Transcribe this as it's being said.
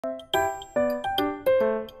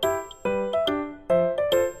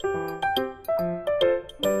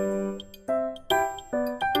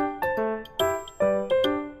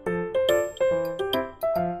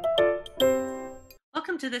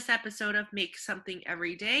this episode of Make Something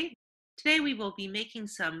Every Day. Today we will be making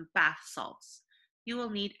some bath salts. You will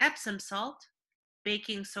need Epsom salt,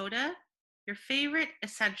 baking soda, your favorite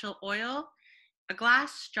essential oil, a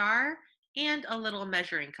glass jar, and a little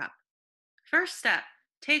measuring cup. First step,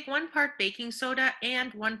 take 1 part baking soda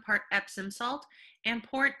and 1 part Epsom salt and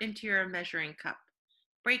pour it into your measuring cup.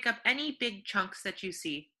 Break up any big chunks that you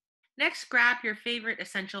see. Next, grab your favorite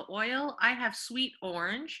essential oil. I have sweet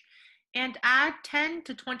orange, and add 10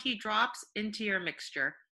 to 20 drops into your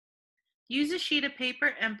mixture. Use a sheet of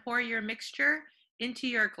paper and pour your mixture into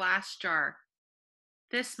your glass jar.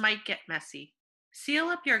 This might get messy. Seal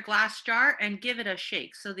up your glass jar and give it a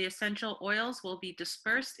shake so the essential oils will be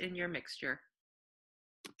dispersed in your mixture.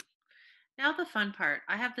 Now the fun part.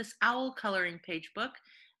 I have this owl coloring page book.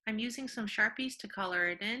 I'm using some Sharpies to color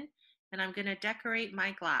it in, and I'm going to decorate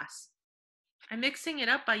my glass. I'm mixing it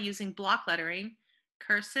up by using block lettering,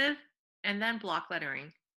 cursive, and then block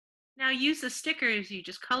lettering. Now use the stickers you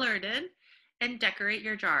just colored in and decorate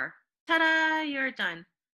your jar. Ta-da! You're done.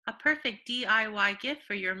 A perfect DIY gift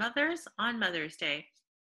for your mothers on Mother's Day.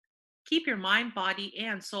 Keep your mind, body,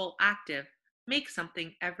 and soul active. Make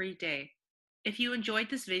something every day. If you enjoyed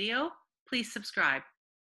this video, please subscribe.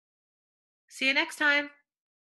 See you next time.